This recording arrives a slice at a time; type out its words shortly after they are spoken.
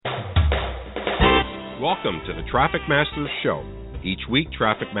Welcome to the Traffic Masters Show. Each week,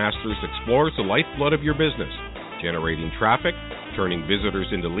 Traffic Masters explores the lifeblood of your business, generating traffic, turning visitors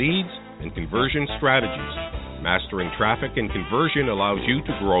into leads, and conversion strategies. Mastering traffic and conversion allows you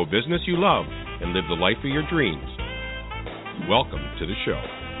to grow a business you love and live the life of your dreams. Welcome to the show.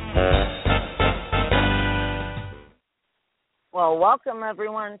 Well, welcome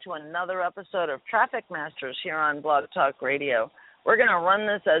everyone to another episode of Traffic Masters here on Blog Talk Radio. We're going to run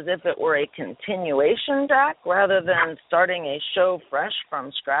this as if it were a continuation, Jack, rather than starting a show fresh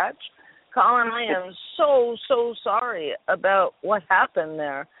from scratch. Colin, I am so sorry about what happened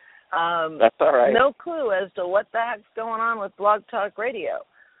there. That's all right. No clue as to what the heck's going on with Blog Talk Radio.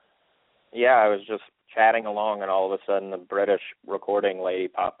 Yeah, I was just chatting along, and all of a sudden the British recording lady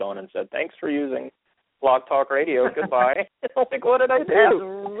popped on and said, "Thanks for using Blog Talk Radio. Goodbye." I'm like, what did I do?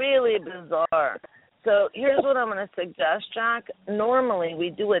 That's really bizarre. So here's what I'm going to suggest, Jack. Normally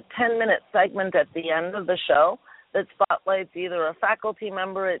we do a 10-minute segment at the end of the show that spotlights either a faculty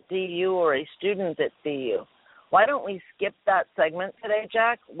member at DU or a student at DU. Why don't we skip that segment today,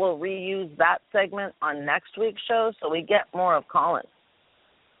 Jack? We'll reuse that segment on next week's show so we get more of Colin.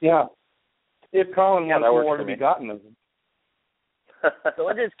 Yeah. If Colin wants more to be gotten of him. So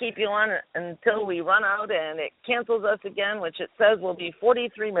we'll just keep you on until we run out and it cancels us again, which it says will be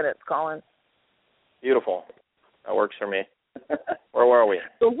 43 minutes, Colin. Beautiful. That works for me. Where were we?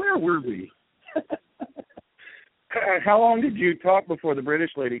 So where were we? How long did you talk before the British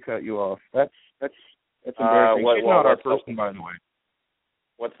lady cut you off? That's embarrassing. She's not our person, by the way.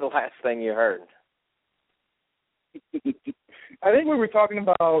 What's the last thing you heard? I think we were talking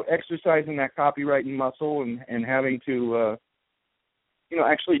about exercising that copywriting muscle and having to,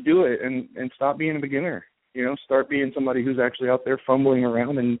 actually do it and stop being a beginner. Start being somebody who's actually out there fumbling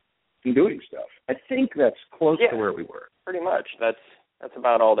around and doing stuff. I think that's close to where we were. Pretty much. That's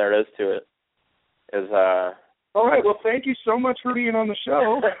about all there is to it. All right. Well, thank you so much for being on the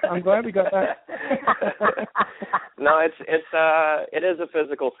show. I'm glad we got that. No, it is a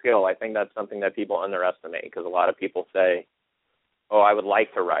physical skill. I think that's something that people underestimate because a lot of people say, "Oh, I would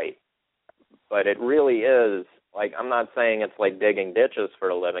like to write," but it really is. Like, I'm not saying it's like digging ditches for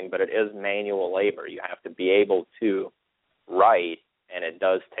a living, but it is manual labor. You have to be able to write, and it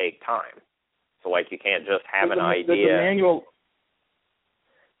does take time. So, like, you can't just have an idea.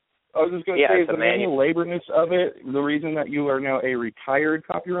 I was just going to say, is the manual laborness of it the reason that you are now a retired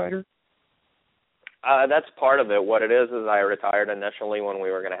copywriter? That's part of it. What it is I retired initially when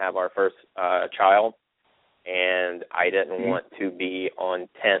we were going to have our first child, and I didn't want to be on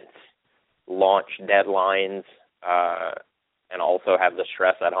tense launch deadlines and also have the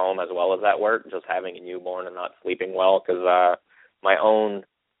stress at home as well as at work, just having a newborn and not sleeping well, because my own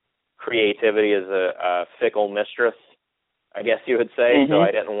creativity is a fickle mistress, I guess you would say. So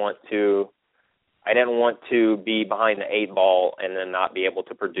I didn't want to be behind the 8 ball and then not be able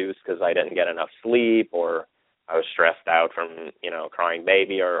to produce because I didn't get enough sleep or I was stressed out from, crying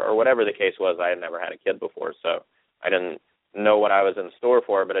baby or whatever the case was. I had never had a kid before, so I didn't know what I was in store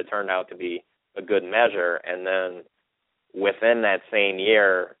for, but it turned out to be a good measure. And then within that same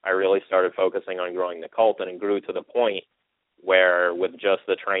year, I really started focusing on growing the cult, and it grew to the point where with just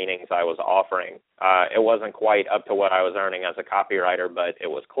the trainings I was offering, it wasn't quite up to what I was earning as a copywriter, but it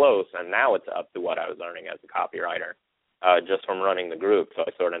was close, and now it's up to what I was earning as a copywriter just from running the group. So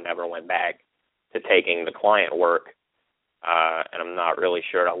I sort of never went back to taking the client work, and I'm not really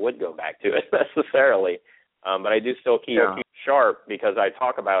sure I would go back to it necessarily. But I do still keep sharp because I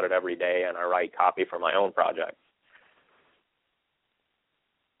talk about it every day and I write copy for my own projects.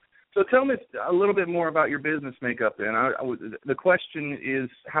 So tell me a little bit more about your business makeup then. The question is,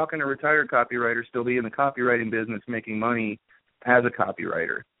 how can a retired copywriter still be in the copywriting business making money as a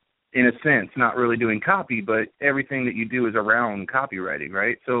copywriter? In a sense, not really doing copy, but everything that you do is around copywriting,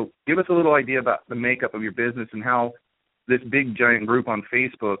 right? So give us a little idea about the makeup of your business and how this big giant group on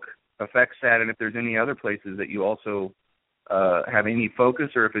Facebook affects that, and if there's any other places that you also have any focus,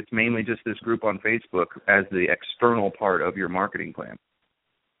 or if it's mainly just this group on Facebook as the external part of your marketing plan.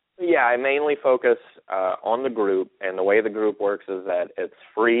 Yeah, I mainly focus on the group, and the way the group works is that it's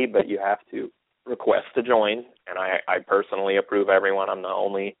free, but you have to request to join, and I personally approve everyone. I'm the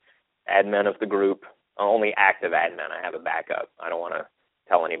only admin of the group, only active admin. I have a backup. I don't want to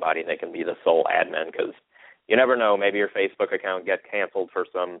tell anybody they can be the sole admin because you never know. Maybe your Facebook account gets canceled for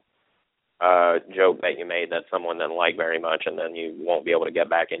some joke that you made that someone didn't like very much, and then you won't be able to get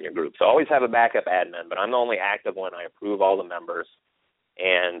back in your group. So always have a backup admin, but I'm the only active one. I approve all the members.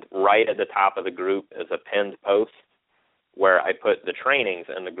 And right at the top of the group is a pinned post where I put the trainings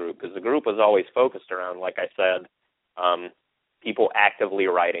in the group, because the group was always focused around, like I said, people actively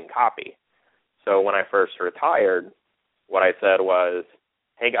writing copy. So when I first retired, what I said was,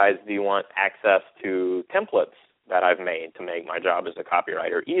 hey guys, do you want access to templates that I've made to make my job as a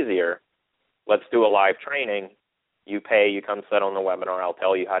copywriter easier? Let's do a live training. You pay, you come sit on the webinar, I'll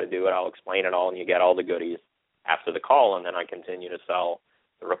tell you how to do it, I'll explain it all, and you get all the goodies after the call, and then I continue to sell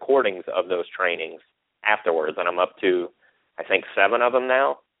the recordings of those trainings afterwards. And I'm up to, I think, 7 of them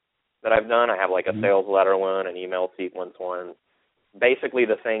now that I've done. I have like a sales letter one, an email sequence one, basically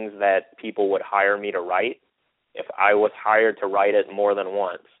the things that people would hire me to write. If I was hired to write it more than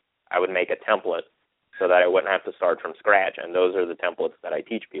once, I would make a template so that I wouldn't have to start from scratch, and those are the templates that I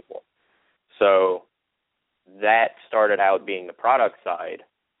teach people. So that started out being the product side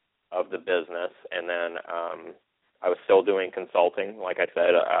of the business, and then I was still doing consulting, like I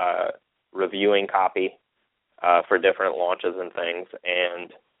said, reviewing copy for different launches and things.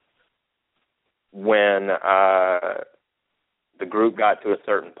 And when the group got to a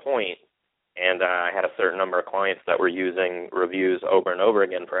certain point, and I had a certain number of clients that were using reviews over and over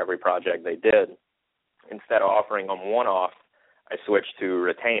again for every project they did, instead of offering them one-off, I switched to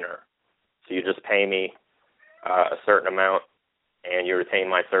retainer. So you just pay me a certain amount, and you retain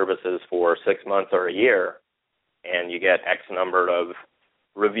my services for 6 months or a year, and you get X number of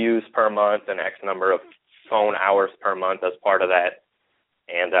reviews per month and X number of phone hours per month as part of that.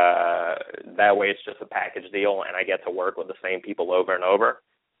 And that way it's just a package deal, and I get to work with the same people over and over.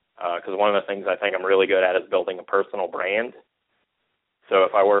 Because one of the things I think I'm really good at is building a personal brand. So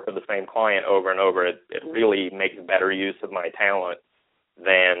if I work with the same client over and over, it really makes better use of my talent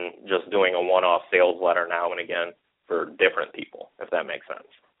than just doing a one-off sales letter now and again for different people, if that makes sense.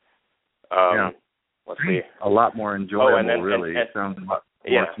 Let's see. A lot more enjoyable, really. And, it sounds a lot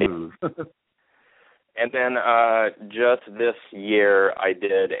more smooth. And then just this year, I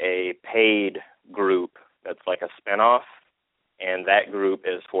did a paid group that's like a spinoff, and that group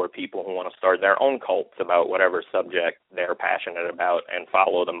is for people who want to start their own cults about whatever subject they're passionate about and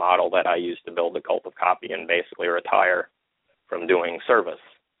follow the model that I used to build the cult of copy and basically retire from doing service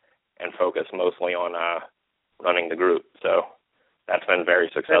and focus mostly on running the group. So that's been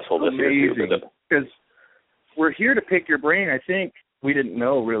very successful this year too. Because we're here to pick your brain. I think we didn't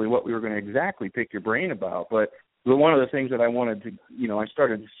know really what we were going to exactly pick your brain about, but one of the things that I wanted to, I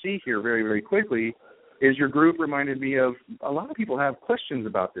started to see here very, very quickly is your group reminded me of a lot of people have questions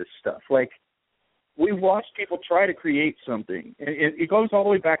about this stuff. Like, we've watched people try to create something, and it goes all the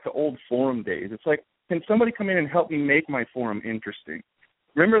way back to old forum days. It's like, can somebody come in and help me make my forum interesting?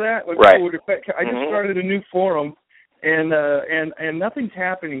 Remember that? When right. I just started a new forum, and nothing's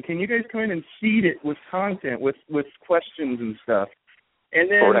happening. Can you guys come in and seed it with content, with questions and stuff? And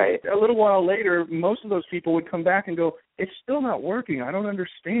then a little while later, most of those people would come back and go, it's still not working. I don't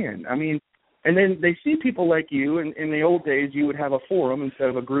understand. I mean, and then they see people like you. In the old days, you would have a forum instead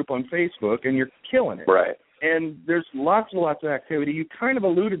of a group on Facebook, and you're killing it. Right. And there's lots and lots of activity. You kind of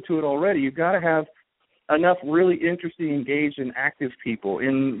alluded to it already. You've got to have enough really interesting, engaged, and active people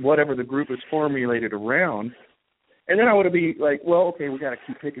in whatever the group is formulated around. And then I would be like, well, okay, we got to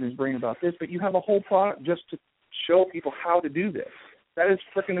keep picking his brain about this, but you have a whole product just to show people how to do this. That is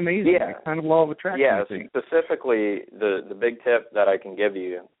freaking amazing. Yeah. That kind of law of attraction. Yeah, thing. Specifically, the big tip that I can give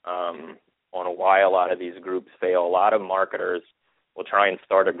you on why a lot of these groups fail, a lot of marketers will try and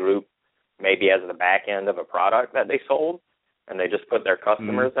start a group maybe as the back end of a product that they sold, and they just put their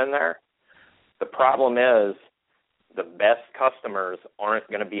customers in there. The problem is the best customers aren't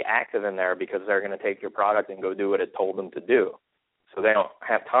going to be active in there because they're going to take your product and go do what it told them to do. So they don't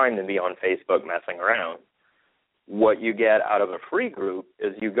have time to be on Facebook messing around. What you get out of a free group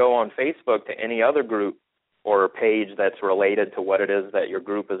is you go on Facebook to any other group or page that's related to what it is that your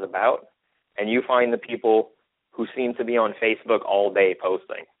group is about, and you find the people who seem to be on Facebook all day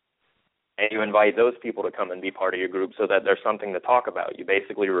posting. And you invite those people to come and be part of your group so that there's something to talk about. You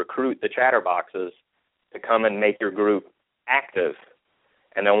basically recruit the chatterboxes to come and make your group active.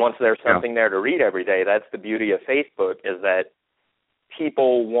 And then once there's something there to read every day, that's the beauty of Facebook, is that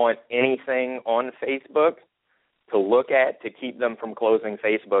people want anything on Facebook to look at to keep them from closing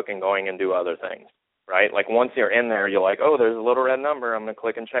Facebook and going and do other things, right? Like once you're in there, you're like, oh, there's a little red number. I'm going to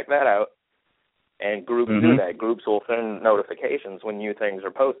click and check that out. And groups do that. Groups will send notifications when new things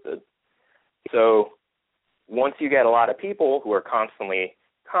are posted. So once you get a lot of people who are constantly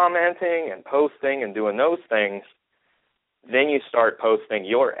commenting and posting and doing those things, then you start posting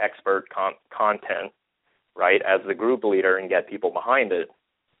your expert content, right, as the group leader and get people behind it.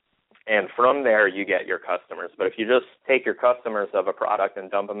 And from there, you get your customers. But if you just take your customers of a product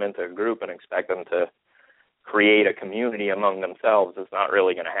and dump them into a group and expect them to create a community among themselves, it's not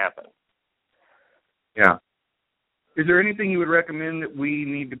really going to happen. Yeah. Is there anything you would recommend that we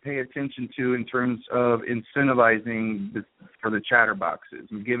need to pay attention to in terms of incentivizing for the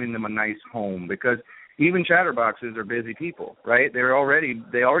chatterboxes and giving them a nice home? Because even chatterboxes are busy people, right? They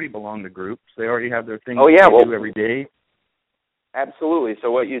already belong to groups. They already have their things they do every day. Absolutely.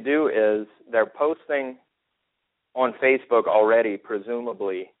 So what you do is they're posting on Facebook already,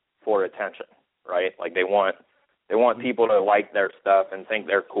 presumably for attention, right? Like they want people to like their stuff and think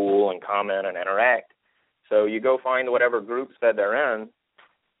they're cool and comment and interact. So you go find whatever groups that they're in,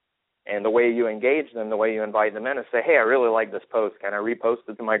 and the way you engage them, the way you invite them in is say, hey, I really like this post. Can I repost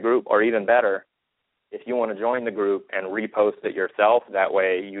it to my group? Or even better, if you want to join the group and repost it yourself, that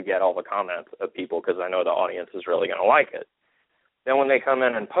way you get all the comments of people because I know the audience is really going to like it. Then when they come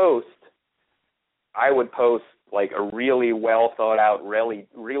in and post, I would post like a really well thought out, really,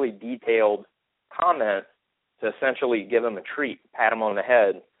 really detailed comment to essentially give them a treat, pat them on the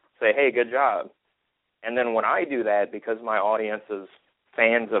head, say, hey, good job. And then when I do that, because my audience is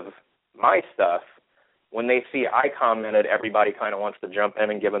fans of my stuff, when they see I commented, everybody kind of wants to jump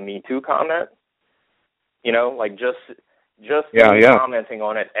in and give a Me Too comment. You know, like just commenting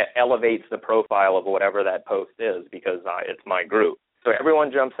on it elevates the profile of whatever that post is because it's my group. So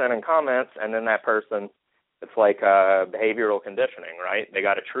everyone jumps in and comments, and then that person, it's like behavioral conditioning, right? They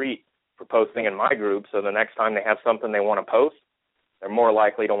got a treat for posting in my group, so the next time they have something they want to post, they're more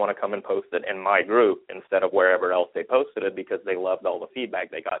likely to want to come and post it in my group instead of wherever else they posted it because they loved all the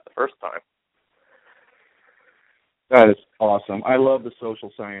feedback they got the first time. That is awesome. I love the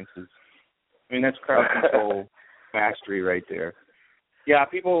social sciences. I mean, that's crowd control mastery right there. Yeah,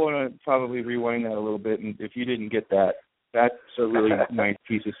 people want to probably rewind that a little bit, and if you didn't get that, that's a really nice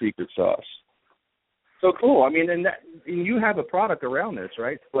piece of secret sauce. So cool. I mean, and you have a product around this,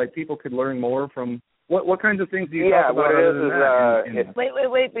 right? Like people could learn more from. What kinds of things do you talk about?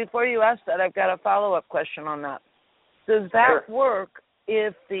 Wait. Before you ask that, I've got a follow-up question on that. Does that work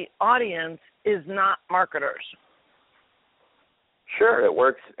if the audience is not marketers? Sure, it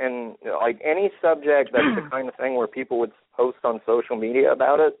works in like any subject that's the kind of thing where people would post on social media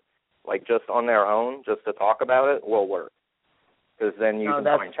about it, like just on their own, just to talk about it, will work. Because then you can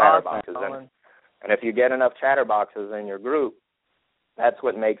find chatterboxes. Awesome. And if you get enough chatterboxes in your group, that's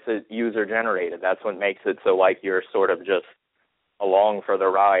what makes it user-generated. That's what makes it so like you're sort of just along for the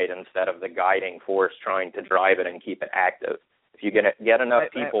ride instead of the guiding force trying to drive it and keep it active. If you get enough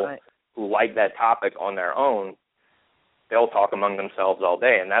people who like that topic on their own, they'll talk among themselves all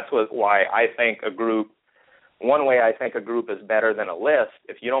day. And that's why I think a group, one way I think a group is better than a list,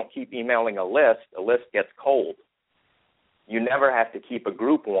 if you don't keep emailing a list gets cold. You never have to keep a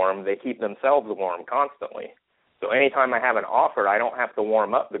group warm. They keep themselves warm constantly. So anytime I have an offer, I don't have to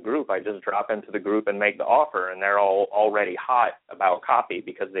warm up the group. I just drop into the group and make the offer, and they're all already hot about copy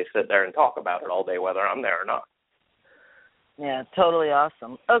because they sit there and talk about it all day, whether I'm there or not. Yeah, totally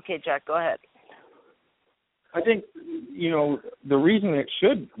awesome. Okay, Jack, go ahead. I think, the reason it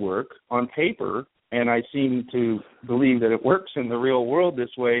should work on paper, and I seem to believe that it works in the real world this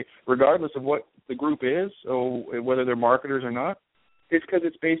way, regardless of what the group is, or whether they're marketers or not, is because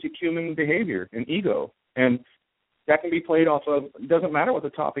it's basic human behavior and ego. And that can be played off of, it doesn't matter what the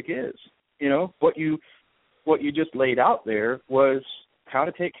topic is. What you just laid out there was how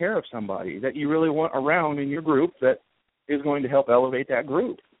to take care of somebody that you really want around in your group that is going to help elevate that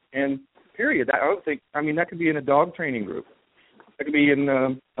group. And period. That could be in a dog training group. That could be in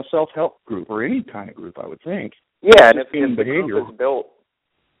a self-help group or any kind of group, I would think. Yeah, and if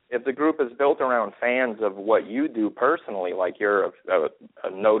the group is built around fans of what you do personally, like you're a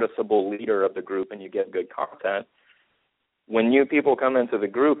noticeable leader of the group and you get good content, when new people come into the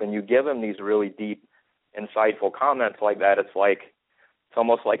group and you give them these really deep, insightful comments like that, it's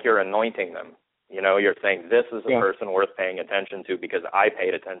almost like you're anointing them. You're saying this is a person worth paying attention to because I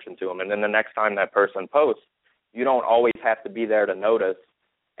paid attention to them. And then the next time that person posts, you don't always have to be there to notice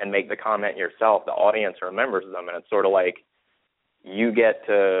and make the comment yourself. The audience remembers them, and it's sort of like you get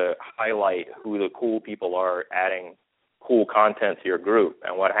to highlight who the cool people are adding cool content to your group.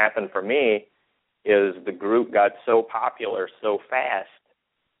 And what happened for me is the group got so popular so fast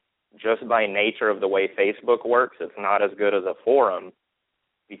just by nature of the way Facebook works. It's not as good as a forum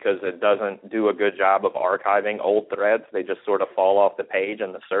because it doesn't do a good job of archiving old threads. They just sort of fall off the page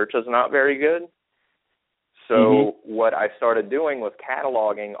and the search is not very good. So what I started doing was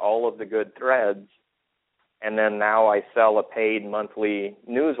cataloging all of the good threads, and then now I sell a paid monthly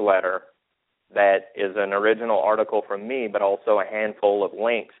newsletter that is an original article from me, but also a handful of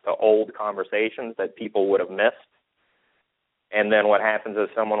links to old conversations that people would have missed. And then what happens is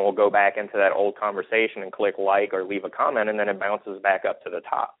someone will go back into that old conversation and click like or leave a comment, and then it bounces back up to the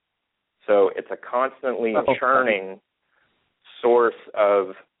top. So it's a constantly churning source of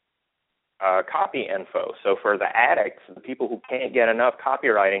copy info. So for the addicts, the people who can't get enough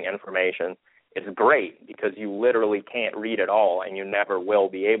copywriting information, it's great because you literally can't read it all and you never will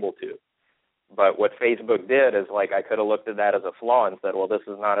be able to. But what Facebook did is, like, I could have looked at that as a flaw and said, well, this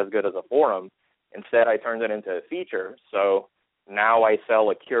is not as good as a forum. Instead, I turned it into a feature. So now I sell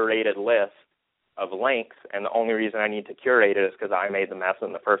a curated list of links, and the only reason I need to curate it is because I made the mess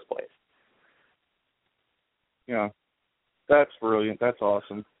in the first place. Yeah, that's brilliant. That's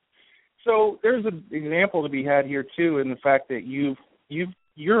awesome. So there's an example to be had here, too, in the fact that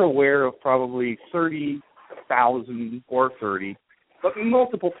you're aware of probably 30,000 or 30, but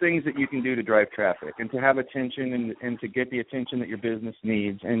multiple things that you can do to drive traffic and to have attention and to get the attention that your business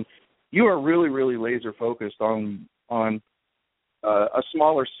needs. And you are really, really laser focused on a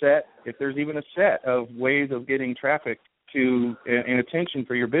smaller set, if there's even a set of ways of getting traffic to and attention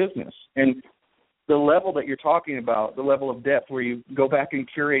for your business. And the level that you're talking about, the level of depth where you go back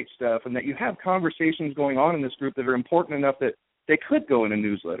and curate stuff and that you have conversations going on in this group that are important enough that they could go in a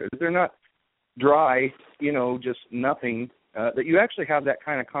newsletter. They're not dry, just nothing, that you actually have that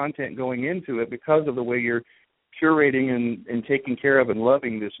kind of content going into it because of the way you're curating and taking care of and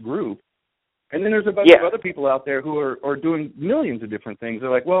loving this group. And then there's a bunch of other people out there who are doing millions of different things. They're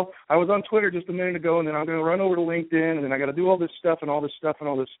like, well, I was on Twitter just a minute ago, and then I'm going to run over to LinkedIn, and then I got to do all this stuff and all this stuff and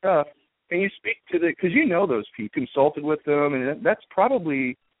all this stuff. Can you speak to because you know those people, consulted with them, and that's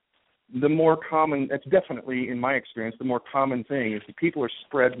probably the more common, that's definitely, in my experience, the more common thing is that people are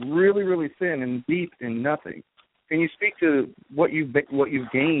spread really, really thin and deep in nothing. Can you speak to what you've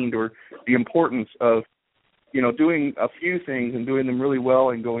gained or the importance of, doing a few things and doing them really well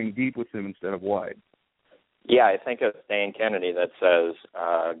and going deep with them instead of wide? Yeah, I think of Stan Kennedy that says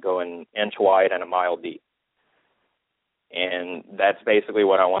go an inch wide and a mile deep. And that's basically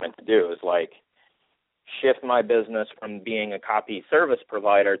what I wanted to do is shift my business from being a copy service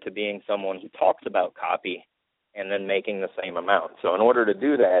provider to being someone who talks about copy and then making the same amount. So in order to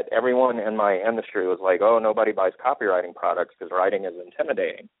do that, everyone in my industry was like, oh, nobody buys copywriting products because writing is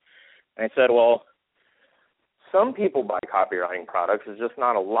intimidating. And I said, well, some people buy copywriting products. It's just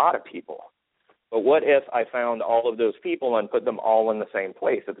not a lot of people. But what if I found all of those people and put them all in the same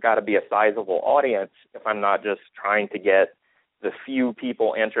place? It's got to be a sizable audience if I'm not just trying to get the few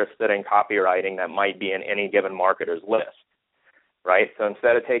people interested in copywriting that might be in any given marketer's list, right? So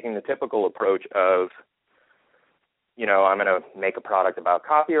instead of taking the typical approach of, I'm going to make a product about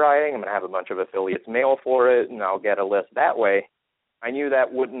copywriting, I'm going to have a bunch of affiliates mail for it, and I'll get a list that way, I knew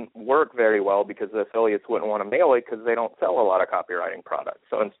that wouldn't work very well because the affiliates wouldn't want to mail it because they don't sell a lot of copywriting products.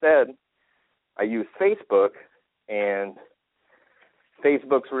 So instead, I use Facebook, and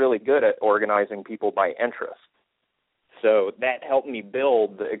Facebook's really good at organizing people by interest. So that helped me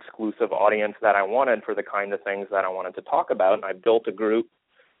build the exclusive audience that I wanted for the kind of things that I wanted to talk about, and I built a group.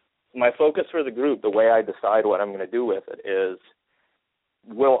 My focus for the group, the way I decide what I'm going to do with it is,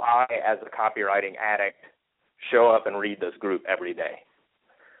 will I, as a copywriting addict, show up and read this group every day?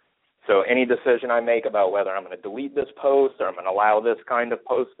 So any decision I make about whether I'm going to delete this post or I'm going to allow this kind of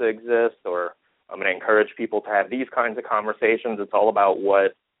post to exist or I'm going to encourage people to have these kinds of conversations, it's all about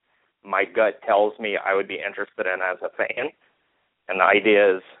what my gut tells me I would be interested in as a fan. And the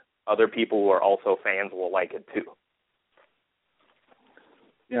idea is other people who are also fans will like it too.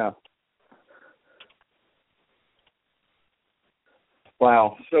 Yeah.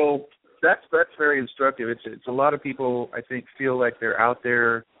 Wow. So that's very instructive. It's a lot of people, I think, feel like they're out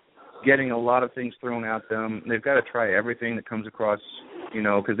there getting a lot of things thrown at them. They've got to try everything that comes across,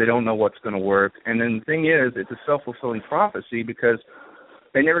 because they don't know what's going to work. And then the thing is, it's a self-fulfilling prophecy because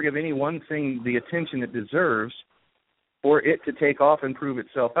they never give any one thing the attention it deserves for it to take off and prove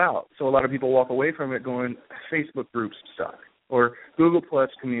itself out. So a lot of people walk away from it going, Facebook groups suck, or Google Plus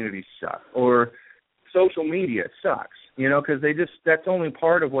communities suck, or social media sucks, because that's only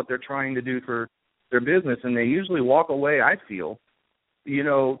part of what they're trying to do for their business. And they usually walk away, I feel, 10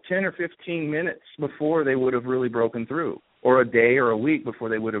 or 15 minutes before they would have really broken through, or a day or a week before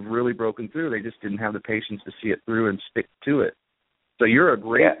they would have really broken through. They just didn't have the patience to see it through and stick to it. So you're a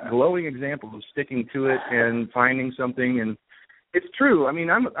great, glowing example of sticking to it and finding something. And it's true. I mean,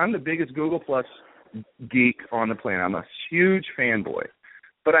 I'm the biggest Google Plus geek on the planet. I'm a huge fanboy.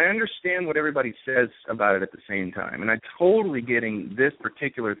 But I understand what everybody says about it at the same time. And I'm totally getting this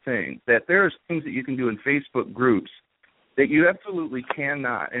particular thing, that there's things that you can do in Facebook groups that you absolutely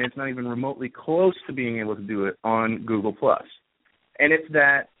cannot, and it's not even remotely close to being able to do it on Google Plus. And it's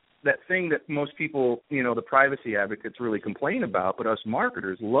that thing that most people, the privacy advocates really complain about, but us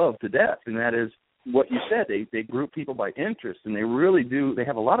marketers love to death, and that is what you said. They group people by interest, and they really do. They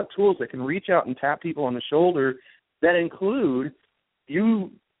have a lot of tools that can reach out and tap people on the shoulder that include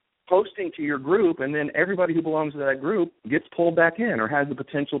you posting to your group, and then everybody who belongs to that group gets pulled back in or has the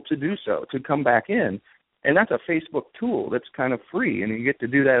potential to do so, to come back in. And that's a Facebook tool that's kind of free, and you get to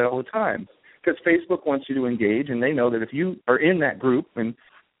do that all the time because Facebook wants you to engage, and they know that if you are in that group, and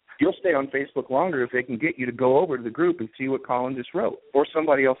you'll stay on Facebook longer if they can get you to go over to the group and see what Colin just wrote or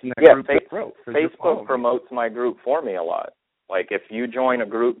somebody else in that group just wrote. Facebook promotes my group for me a lot. Like if you join a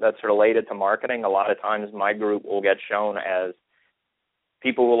group that's related to marketing, a lot of times my group will get shown as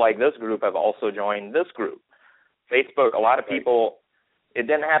people who like this group have also joined this group. Facebook, a lot of people, it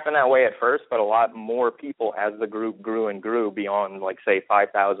didn't happen that way at first, but a lot more people as the group grew and grew beyond, like, say,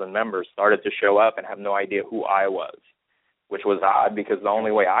 5,000 members started to show up and have no idea who I was, which was odd because the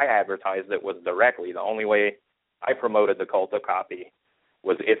only way I advertised it was directly. The only way I promoted the Cult of Copy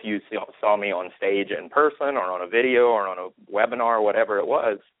was if you saw me on stage in person or on a video or on a webinar or whatever it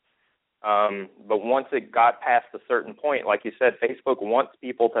was. But once it got past a certain point, like you said, Facebook wants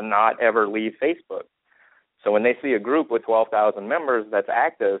people to not ever leave Facebook. So when they see a group with 12,000 members that's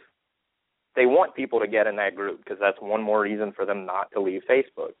active, they want people to get in that group because that's one more reason for them not to leave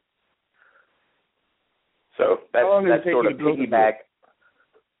Facebook. So that's sort of piggyback.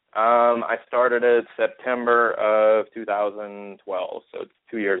 I started it September of 2012, so it's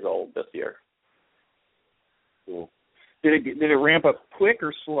 2 years old this year. Cool. Did it ramp up quick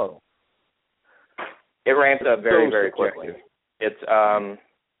or slow? It ramped up very, very quickly. It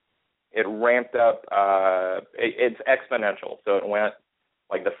ramped up. It's exponential. So it went,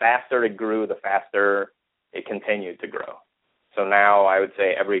 like, the faster it grew, the faster it continued to grow. So now I would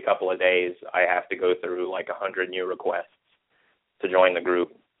say every couple of days I have to go through like 100 new requests to join the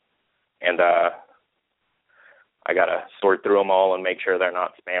group. And I got to sort through them all and make sure they're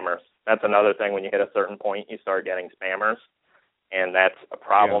not spammers. That's another thing. When you hit a certain point, you start getting spammers. And that's a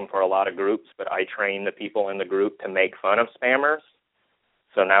problem for a lot of groups, but I train the people in the group to make fun of spammers.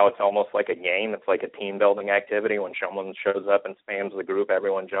 So now it's almost like a game. It's like a team-building activity. When someone shows up and spams the group,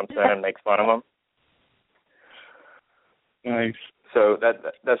 everyone jumps in and makes fun of them. Nice. So that's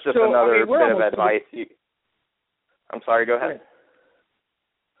just another bit of advice. I'm sorry, go ahead.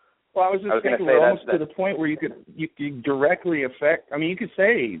 Well, I was just thinking we're almost to the point where you could directly affect. I mean, you could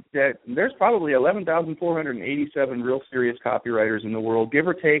say that there's probably 11,487 real serious copywriters in the world, give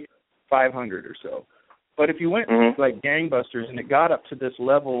or take 500 or so. But if you went like gangbusters and it got up to this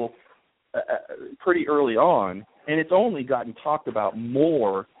level pretty early on, and it's only gotten talked about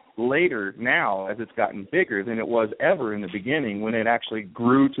more later now as it's gotten bigger than it was ever in the beginning when it actually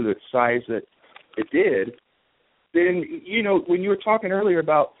grew to the size that it did, then, you know, when you were talking earlier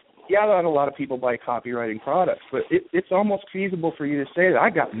about, not a lot of people buy copywriting products, but it's almost feasible for you to say that I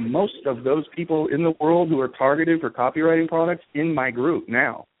got most of those people in the world who are targeted for copywriting products in my group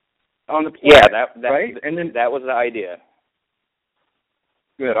now. On the planet, right? And then that was the idea.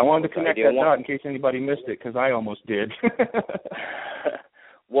 Good. I wanted to connect that dot in case anybody missed it because I almost did.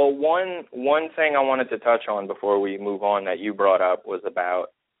 Well, one thing I wanted to touch on before we move on that you brought up was about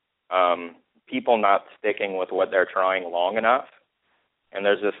people not sticking with what they're trying long enough. And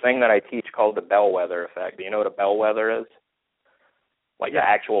there's this thing that I teach called the bellwether effect. Do you know what a bellwether is? Like the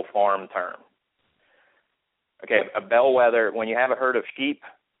actual farm term. Okay, a bellwether, when you have a herd of sheep,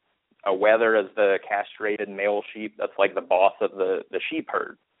 a wether is the castrated male sheep. That's like the boss of the sheep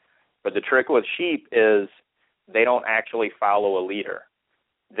herd. But the trick with sheep is they don't actually follow a leader.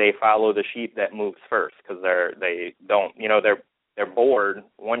 They follow the sheep that moves first because they're bored.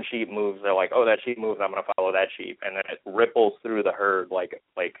 One sheep moves, they're like, oh, that sheep moves, I'm going to follow that sheep. And then it ripples through the herd like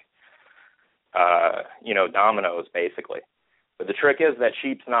dominoes, basically. But the trick is that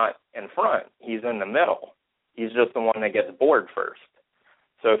sheep's not in front. He's in the middle. He's just the one that gets bored first.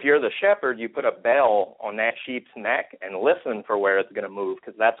 So if you're the shepherd, you put a bell on that sheep's neck and listen for where it's going to move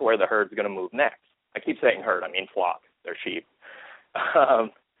because that's where the herd's going to move next. I keep saying herd, I mean flock. They're sheep.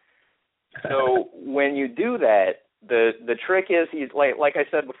 So when you do that, the trick is he's like I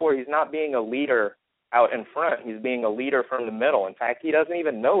said before, he's not being a leader out in front. He's being a leader from the middle. In fact, he doesn't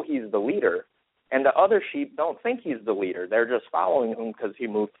even know he's the leader. And the other sheep don't think he's the leader. They're just following him because he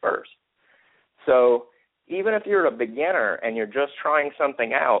moved first. So even if you're a beginner and you're just trying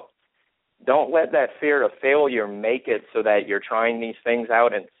something out, don't let that fear of failure make it so that you're trying these things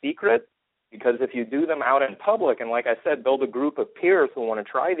out in secret. Because if you do them out in public, and like I said, build a group of peers who want to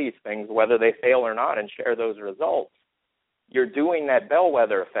try these things, whether they fail or not, and share those results, you're doing that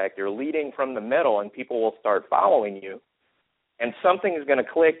bellwether effect. You're leading from the middle, and people will start following you. And something is going to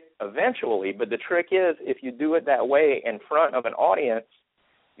click eventually, but the trick is if you do it that way in front of an audience,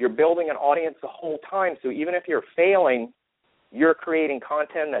 you're building an audience the whole time. So even if you're failing, you're creating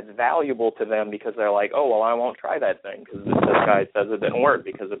content that's valuable to them because they're like, oh, well, I won't try that thing because this guy says it didn't work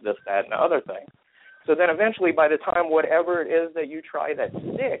because of this, that, and the other thing. So then eventually by the time whatever it is that you try that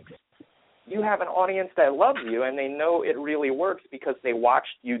sticks, you have an audience that loves you and they know it really works because they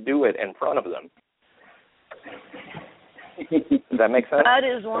watched you do it in front of them. Does that make sense? That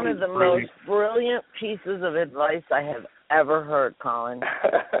is one of the most brilliant pieces of advice I have ever heard, Colin.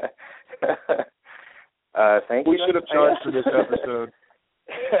 Thank you. We should have charged for this episode.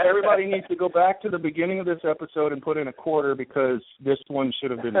 Everybody needs to go back to the beginning of this episode and put in $0.25 because this one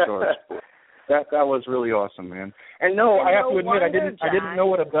should have been charged for. That was really awesome, man. And no, I have to admit, I didn't know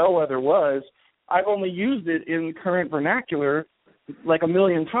what a bellwether was. I've only used it in current vernacular like a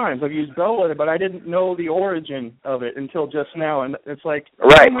million times. I've used bellwether, but I didn't know the origin of it until just now. And it's like,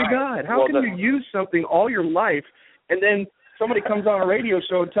 right. Oh, my God, how can you use something all your life and then somebody comes on a radio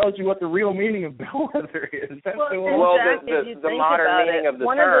show and tells you what the real meaning of bellwether is? That's the modern meaning of the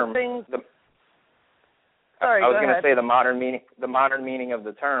term. I was going to say the modern meaning of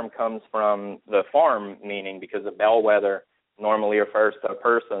the term comes from the farm meaning because a bellwether normally refers to a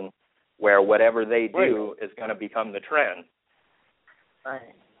person where whatever they do is going to become the trend.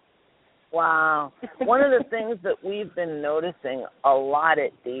 Right. Wow. One of the things that we've been noticing a lot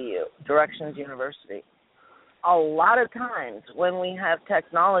at DU, Directions University, a lot of times when we have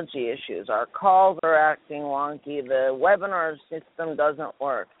technology issues, our calls are acting wonky, the webinar system doesn't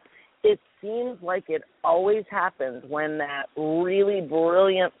work, it seems like it always happens when that really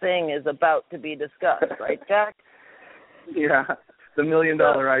brilliant thing is about to be discussed, right, Jack? Yeah, the $1 million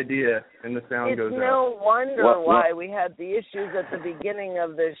idea, and the sound goes out. It's no wonder why we had the issues at the beginning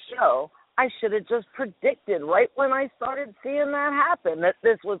of this show. I should have just predicted right when I started seeing that happen that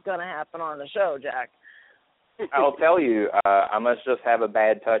this was going to happen on the show, Jack. I'll tell you, I must just have a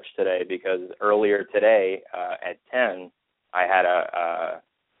bad touch today because earlier today at 10, I had a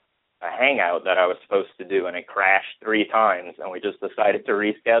hangout that I was supposed to do, and it crashed 3 times, and we just decided to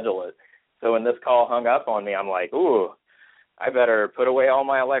reschedule it. So when this call hung up on me, I'm like, ooh, I better put away all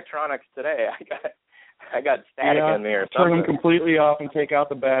my electronics today. I got static in me or something. Turn them completely off and take out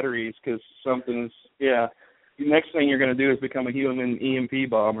the batteries because something's, the next thing you're going to do is become a human EMP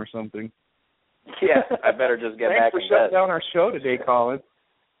bomb or something. Yeah, I better just get back in bed. Thanks for shutting down our show today, Colin.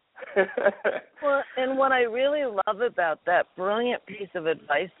 Well, and what I really love about that brilliant piece of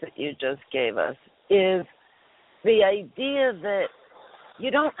advice that you just gave us is the idea that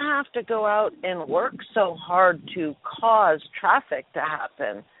you don't have to go out and work so hard to cause traffic to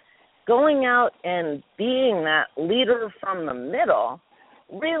happen. Going out and being that leader from the middle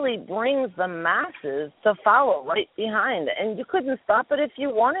really brings the masses to follow right behind. And you couldn't stop it if you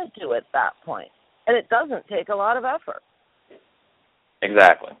wanted to at that point. And it doesn't take a lot of effort.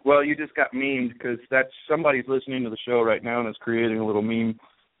 Exactly. Well, you just got memed because somebody's listening to the show right now and is creating a little meme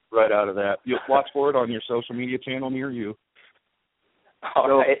right out of that. You'll watch for it on your social media channel near you.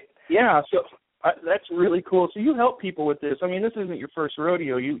 All right. Yeah, so that's really cool. So you help people with this. I mean, this isn't your first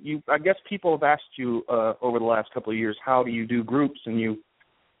rodeo. You I guess people have asked you over the last couple of years, how do you do groups and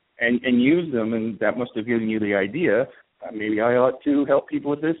use them, and that must have given you the idea. Maybe I ought to help people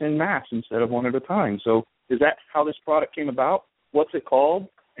with this en masse instead of one at a time. So is that how this product came about? What's it called,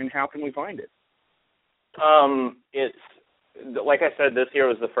 and how can we find it? It's, like I said, this year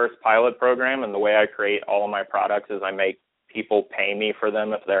was the first pilot program, and the way I create all of my products is I make people pay me for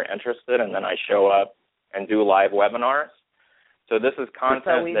them if they're interested, and then I show up and do live webinars. So this is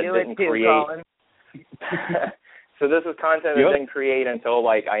content that didn't create. So this is content that didn't create until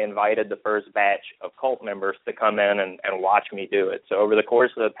I invited the first batch of cult members to come in and watch me do it. So over the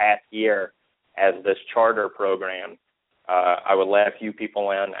course of the past year, as this charter program, I would let a few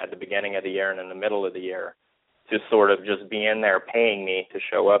people in at the beginning of the year and in the middle of the year to sort of just be in there paying me to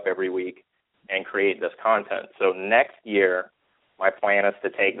show up every week and create this content. So next year, my plan is to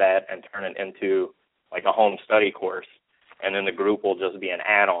take that and turn it into a home study course, and then the group will just be an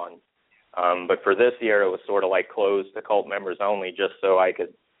add-on. But for this year, it was sort of closed to cult members only, just so I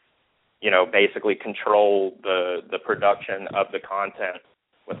could, basically control the production of the content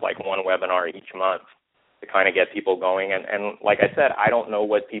with one webinar each month to kind of get people going. And like I said, I don't know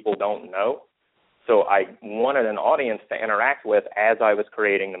what people don't know. So I wanted an audience to interact with as I was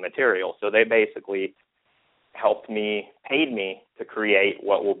creating the material. So they basically paid me to create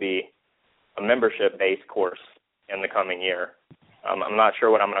what will be a membership-based course in the coming year. I'm not sure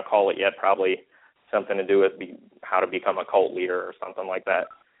what I'm going to call it yet, probably something to do with how to become a cult leader or something like that.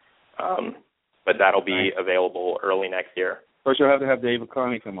 But that'll be available early next year. Of course, you'll have to have Dave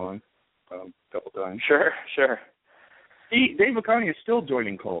Connie come on a couple times. Sure. Dave Vacani is still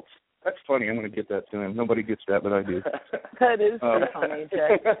joining cults. That's funny. I'm going to get that to him. Nobody gets that, but I do. That is so funny,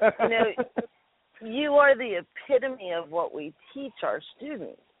 Jack. You know, you are the epitome of what we teach our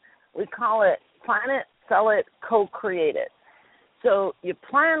students. We call it plan it, sell it, co-create it. So you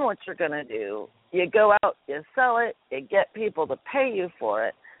plan what you're going to do, you go out, you sell it, you get people to pay you for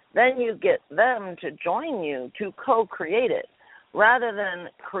it, then you get them to join you to co-create it, rather than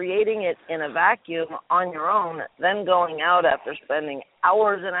creating it in a vacuum on your own, then going out after spending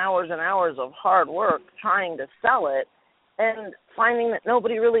hours and hours and hours of hard work trying to sell it and finding that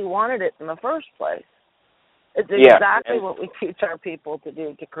nobody really wanted it in the first place. It's exactly what we teach our people to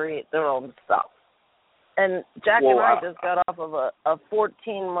do, to create their own stuff. And Jack and I just got off of a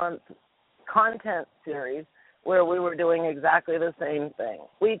 14-month content series where we were doing exactly the same thing.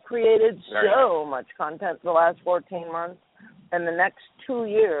 We created so much content the last 14 months, and the next 2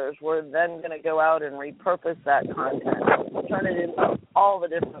 years we're then going to go out and repurpose that content, turn it into all the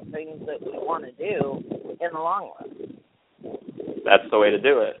different things that we want to do in the long run. That's the way to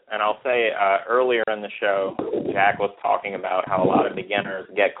do it. And I'll say earlier in the show, Jack was talking about how a lot of beginners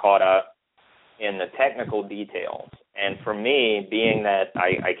get caught up in the technical details. And for me, being that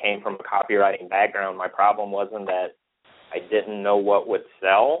I came from a copywriting background, my problem wasn't that I didn't know what would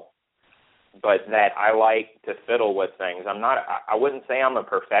sell, but that I like to fiddle with things. I wouldn't say I'm a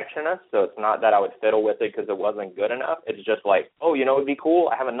perfectionist, so it's not that I would fiddle with it because it wasn't good enough. It's just like, oh, you know what would be cool?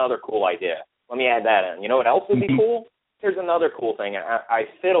 I have another cool idea. Let me add that in. You know what else would be cool? Here's another cool thing. And I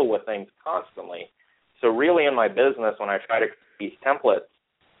fiddle with things constantly. So really in my business, when I try to create these templates,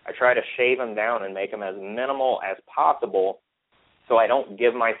 I try to shave them down and make them as minimal as possible so I don't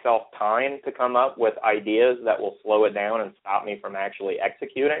give myself time to come up with ideas that will slow it down and stop me from actually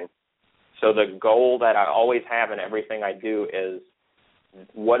executing. So the goal that I always have in everything I do is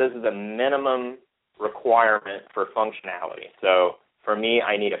what is the minimum requirement for functionality. So for me,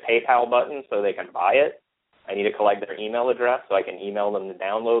 I need a PayPal button so they can buy it. I need to collect their email address so I can email them the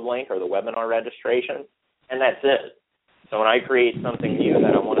download link or the webinar registration, and that's it. So when I create something new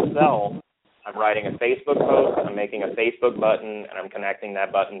that I want to sell, I'm writing a Facebook post, I'm making a Facebook button, and I'm connecting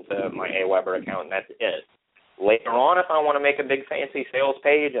that button to my Aweber account, and that's it. Later on, if I want to make a big fancy sales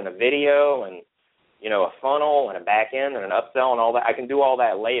page and a video and, you know, a funnel and a back end and an upsell and all that, I can do all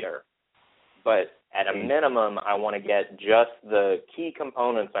that later. But at a minimum, I want to get just the key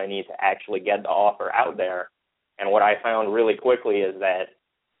components I need to actually get the offer out there. And what I found really quickly is that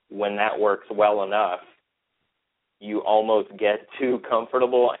when that works well enough, you almost get too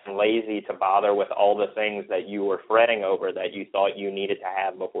comfortable and lazy to bother with all the things that you were fretting over that you thought you needed to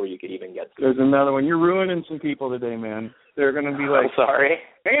have before you could even get to. There's another one. You're ruining some people today, man. They're going to be like, I'm sorry.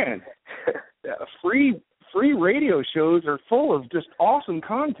 Man, free radio shows are full of just awesome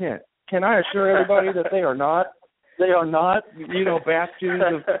content. Can I assure everybody that they are not, you know, bastions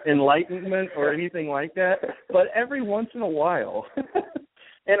of enlightenment or anything like that? But every once in a while,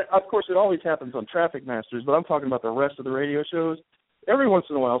 and of course it always happens on Traffic Masters, but I'm talking about the rest of the radio shows. Every once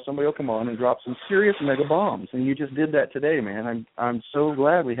in a while, somebody will come on and drop some serious mega bombs, and you just did that today, man. I'm so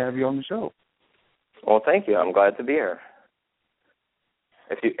glad we have you on the show. Well, thank you. I'm glad to be here.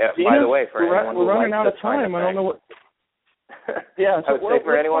 By the way, for anyone who running out likes of time. I don't know what. Yeah, so I would say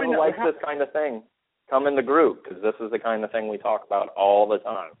for anyone who likes this kind of thing, come in the group, because this is the kind of thing we talk about all the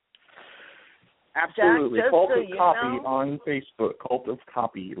time. Absolutely. Jack, Cult of Copy on Facebook. Cult of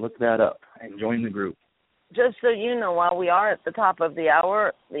Copy. Look that up and join the group. Just so you know, while we are at the top of the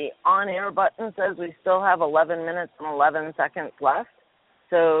hour, the on-air button says we still have 11 minutes and 11 seconds left.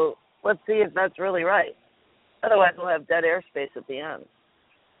 So let's see if that's really right. Otherwise, we'll have dead airspace at the end.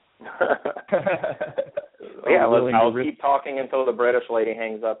 Yeah, I'll keep talking until the British lady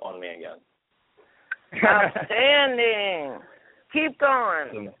hangs up on me again. Outstanding. Keep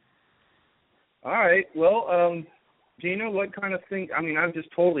going. All right. Well, Gina, what kind of thing? I mean, I've just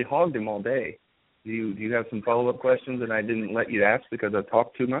totally hogged him all day. Do you have some follow-up questions that I didn't let you ask because I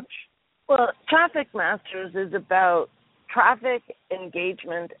talked too much? Well, Traffic Masters is about traffic,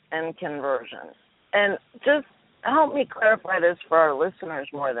 engagement, and conversion. And just help me clarify this for our listeners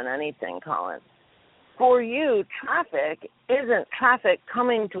more than anything, Colin. For you, traffic isn't traffic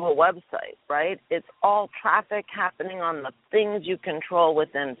coming to a website, right? It's all traffic happening on the things you control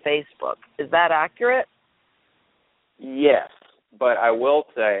within Facebook. Is that accurate? Yes, but I will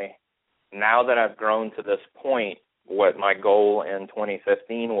say, now that I've grown to this point, what my goal in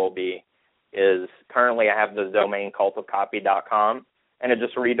 2015 will be is currently I have the domain cultofcopy.com, and it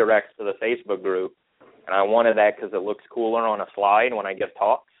just redirects to the Facebook group. And I wanted that because it looks cooler on a slide when I give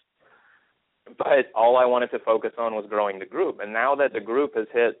talks. But all I wanted to focus on was growing the group. And now that the group has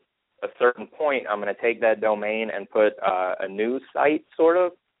hit a certain point, I'm going to take that domain and put a news site, sort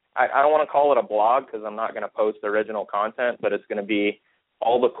of. I don't want to call it a blog because I'm not going to post original content, but it's going to be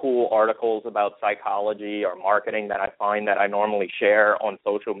all the cool articles about psychology or marketing that I find that I normally share on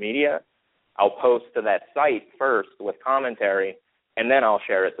social media. I'll post to that site first with commentary, and then I'll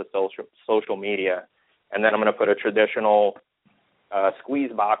share it to social media. And then I'm going to put a traditional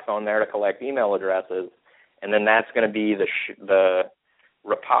squeeze box on there to collect email addresses, and then that's going to be the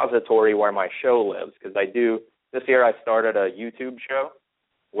repository where my show lives. Because this year I started a YouTube show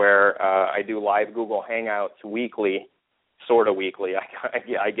where I do live Google Hangouts weekly, sort of weekly.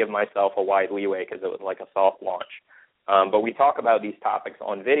 I give myself a wide leeway because it was like a soft launch. But we talk about these topics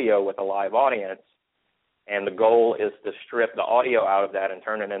on video with a live audience, and the goal is to strip the audio out of that and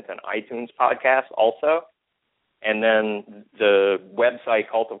turn it into an iTunes podcast also. And then the website,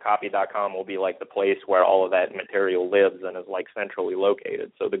 cultofcopy.com, will be like the place where all of that material lives and is like centrally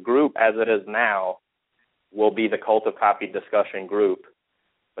located. So the group as it is now will be the Cult of Copy discussion group.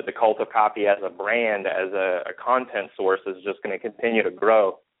 But the Cult of Copy as a brand, as a content source, is just going to continue to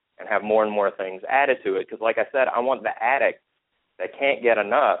grow and have more and more things added to it. Because like I said, I want the addict that can't get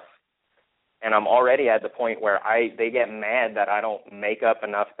enough, and I'm already at the point where they get mad that I don't make up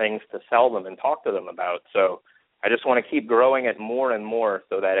enough things to sell them and talk to them about. So I just want to keep growing it more and more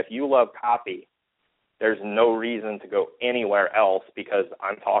so that if you love copy, there's no reason to go anywhere else because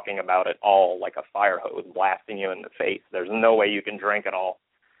I'm talking about it all like a fire hose blasting you in the face. There's no way you can drink it all.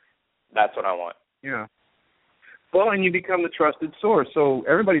 That's what I want. Yeah. Well, and you become the trusted source. So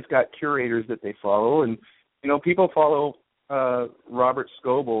everybody's got curators that they follow. And, people follow Robert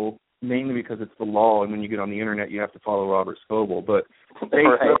Scoble mainly because it's the law. And when you get on the Internet, you have to follow Robert Scoble. But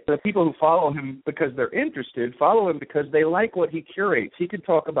the people who follow him because they're interested follow him because they like what he curates. He could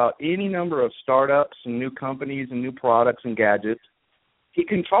talk about any number of startups and new companies and new products and gadgets. He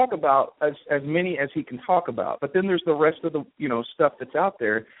can talk about as many as he can talk about. But then there's the rest of the, stuff that's out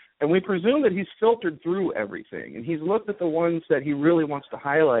there. And we presume that he's filtered through everything, and he's looked at the ones that he really wants to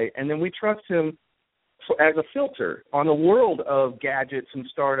highlight, and then we trust him as a filter on the world of gadgets and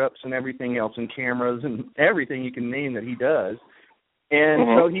startups and everything else and cameras and everything you can name that he does.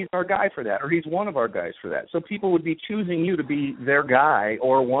 And so he's our guy for that, or he's one of our guys for that. So people would be choosing you to be their guy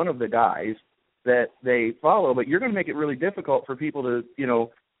or one of the guys that they follow, but you're going to make it really difficult for people to,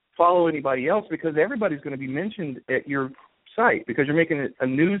 follow anybody else because everybody's going to be mentioned at your site because you're making it a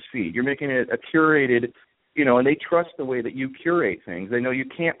news feed. You're making it a curated, and they trust the way that you curate things. They know you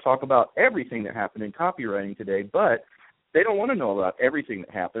can't talk about everything that happened in copywriting today, but they don't want to know about everything that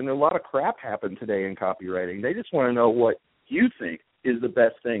happened. A lot of crap happened today in copywriting. They just want to know what you think is the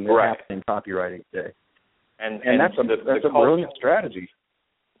best thing that happened in copywriting today. And that's a brilliant strategy.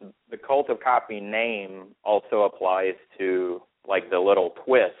 The Cult of Copy name also applies to like the little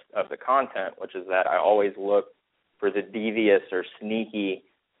twist of the content, which is that I always look for the devious or sneaky,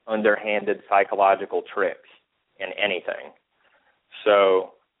 underhanded psychological tricks in anything.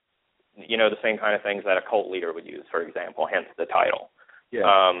 So, the same kind of things that a cult leader would use, for example, hence the title.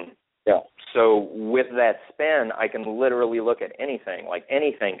 Yeah. So with that spin, I can literally look at anything. Like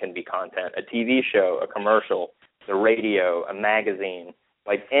anything can be content, a TV show, a commercial, the radio, a magazine.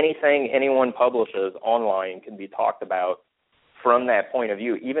 Like anything anyone publishes online can be talked about from that point of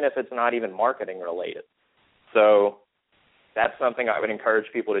view, even if it's not even marketing related. So that's something I would encourage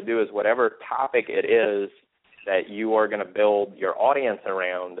people to do is whatever topic it is that you are going to build your audience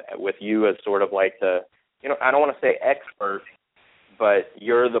around with you as sort of like the, I don't want to say expert, but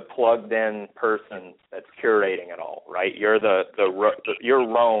you're the plugged-in person that's curating it all, right? You're you're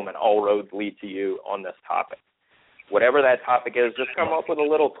Rome and all roads lead to you on this topic. Whatever that topic is, just come up with a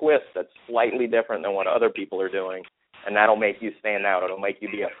little twist that's slightly different than what other people are doing, and that'll make you stand out. It'll make you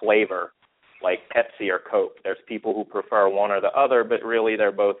be a flavor like Pepsi or Coke. There's people who prefer one or the other, but really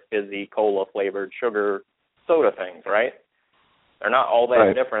they're both fizzy, cola-flavored sugar soda things, right? They're not all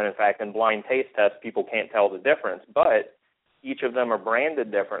that different. In fact, in blind taste tests, people can't tell the difference, but each of them are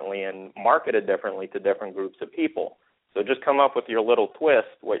branded differently and marketed differently to different groups of people. So just come up with your little twist,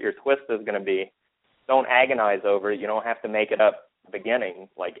 what your twist is going to be. Don't agonize over it. You don't have to make it up at the beginning.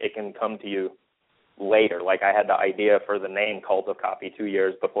 Like, it can come to you later. Like, I had the idea for the name Cult of Copy 2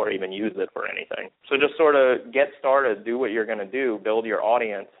 years before I even used it for anything. So just sort of get started, do what you're going to do, build your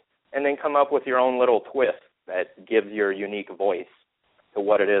audience, and then come up with your own little twist that gives your unique voice to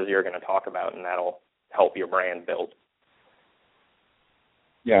what it is you're going to talk about, and that'll help your brand build.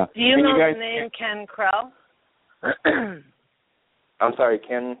 Yeah. Do you know the name Ken Krell? I'm sorry,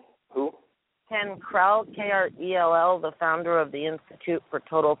 Ken who? Ken Krell, Krell, the founder of the Institute for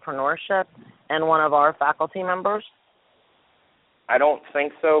Totalpreneurship and one of our faculty members. I don't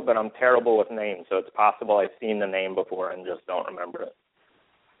think so, but I'm terrible with names, so it's possible I've seen the name before and just don't remember it.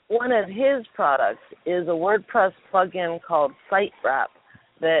 One of his products is a WordPress plugin called SiteWrap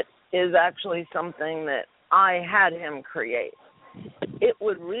that is actually something that I had him create. It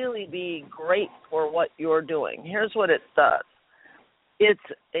would really be great for what you're doing. Here's what it does. It's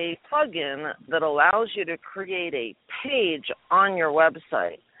a plugin that allows you to create a page on your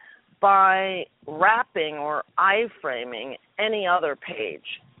website by wrapping or iframing any other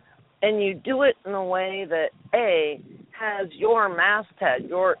page. And you do it in a way that, A, has your masthead,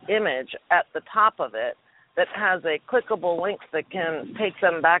 your image at the top of it, that has a clickable link that can take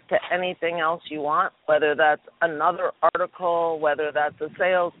them back to anything else you want, whether that's another article, whether that's a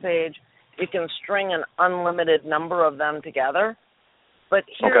sales page. You can string an unlimited number of them together. But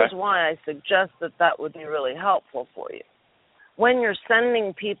here's why I suggest that that would be really helpful for you. When you're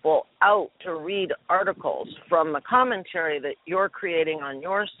sending people out to read articles from the commentary that you're creating on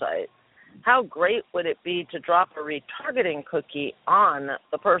your site, how great would it be to drop a retargeting cookie on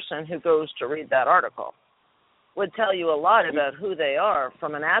the person who goes to read that article? Would tell you a lot about who they are.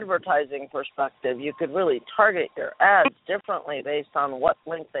 From an advertising perspective, you could really target your ads differently based on what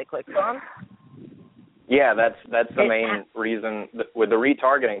link they click on. Yeah, that's the main reason. With the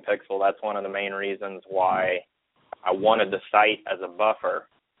retargeting pixel, that's one of the main reasons why I wanted the site as a buffer,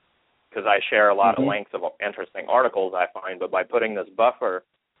 because I share a lot of links of interesting articles I find, but by putting this buffer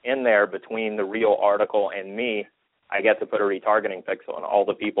in there between the real article and me, I get to put a retargeting pixel on all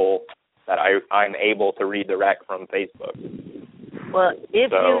the people that I'm able to redirect from Facebook. Well,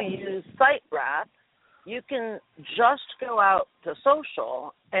 if you use SiteWrap, you can just go out to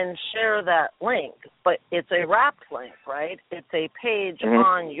social and share that link, but it's a wrapped link, right? It's a page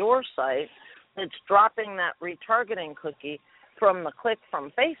on your site that's dropping that retargeting cookie from the click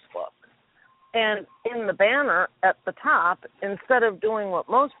from Facebook. And in the banner at the top, instead of doing what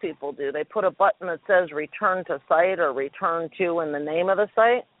most people do, they put a button that says return to site or return to in the name of the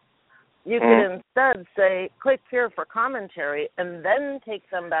site. You could instead say, click here for commentary, and then take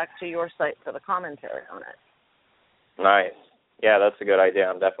them back to your site for the commentary on it. Nice. Yeah, that's a good idea.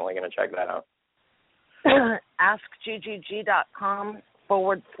 I'm definitely going to check that out.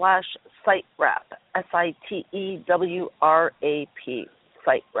 AskGGG.com/SiteWrap, SITEWRAP,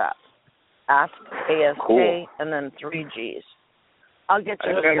 SiteWrap. Ask, ASK, and then 3 Gs. I'll get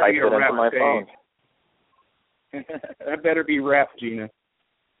you into my phone. That better be wrapped, Gina.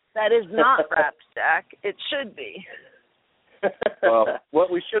 That is not wrapped, Jack. It should be. Well, what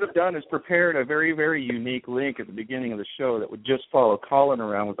we should have done is prepared a very, very unique link at the beginning of the show that would just follow Colin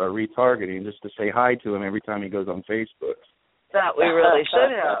around with our retargeting, just to say hi to him every time he goes on Facebook. That we really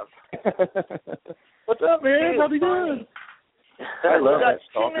should have. What's up, man? How you doing? I love that.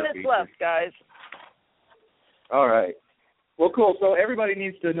 We've got 2 minutes left, guys. All right. Well, cool. So everybody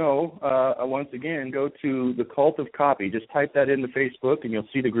needs to know, once again, go to the Cult of Copy. Just type that into Facebook, and you'll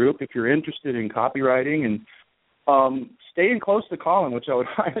see the group. If you're interested in copywriting and staying close to Colin, which I would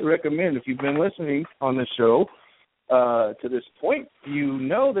highly recommend. If you've been listening on this show to this point, you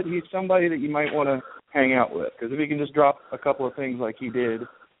know that he's somebody that you might want to hang out with. Because if he can just drop a couple of things like he did,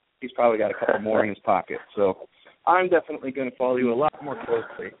 he's probably got a couple more in his pocket. So I'm definitely going to follow you a lot more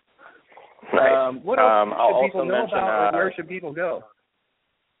closely. What else should people know about, or where should people go?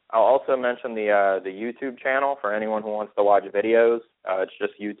 I'll also mention the YouTube channel for anyone who wants to watch videos. It's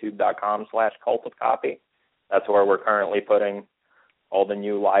just youtube.com/cultofcopy. That's where we're currently putting all the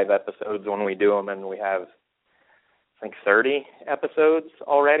new live episodes when we do them, and we have, I think, 30 episodes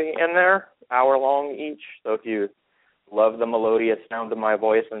already in there, hour-long each. So if you love the melodious sound of my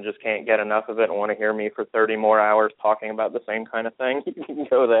voice and just can't get enough of it and want to hear me for 30 more hours talking about the same kind of thing, you can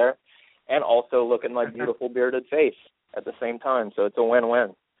go there. And also look at my beautiful bearded face at the same time. So it's a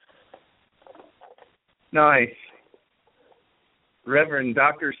win-win. Nice. Reverend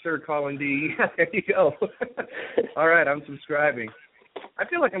Dr. Sir Colin D. There you go. All right, I'm subscribing. I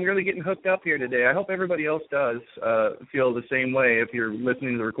feel like I'm really getting hooked up here today. I hope everybody else does feel the same way. If you're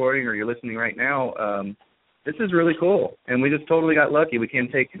listening to the recording or you're listening right now, this is really cool. And we just totally got lucky. We can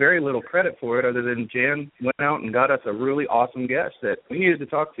take very little credit for it other than Jan went out and got us a really awesome guest that we needed to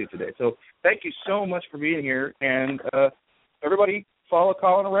talk to today. So thank you so much for being here. And everybody follow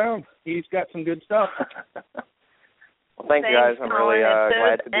Colin around. He's got some good stuff. Well, thank you, guys. I'm really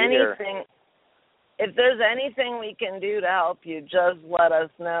glad to be here. If there's anything we can do to help you, just let us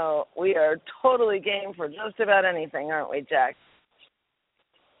know. We are totally game for just about anything, aren't we, Jack?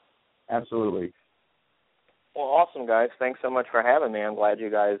 Absolutely. Well, awesome, guys. Thanks so much for having me. I'm glad you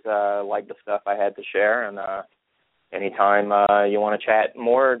guys liked the stuff I had to share. And anytime you want to chat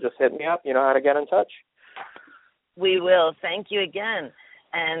more, just hit me up. You know how to get in touch. We will. Thank you again.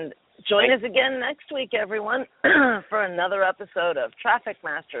 And join us again next week, everyone, for another episode of Traffic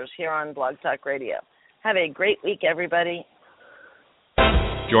Masters here on Blog Talk Radio. Have a great week, everybody.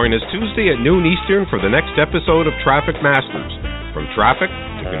 Join us Tuesday at noon Eastern for the next episode of Traffic Masters, from traffic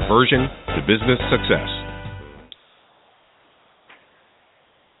to conversion to business success.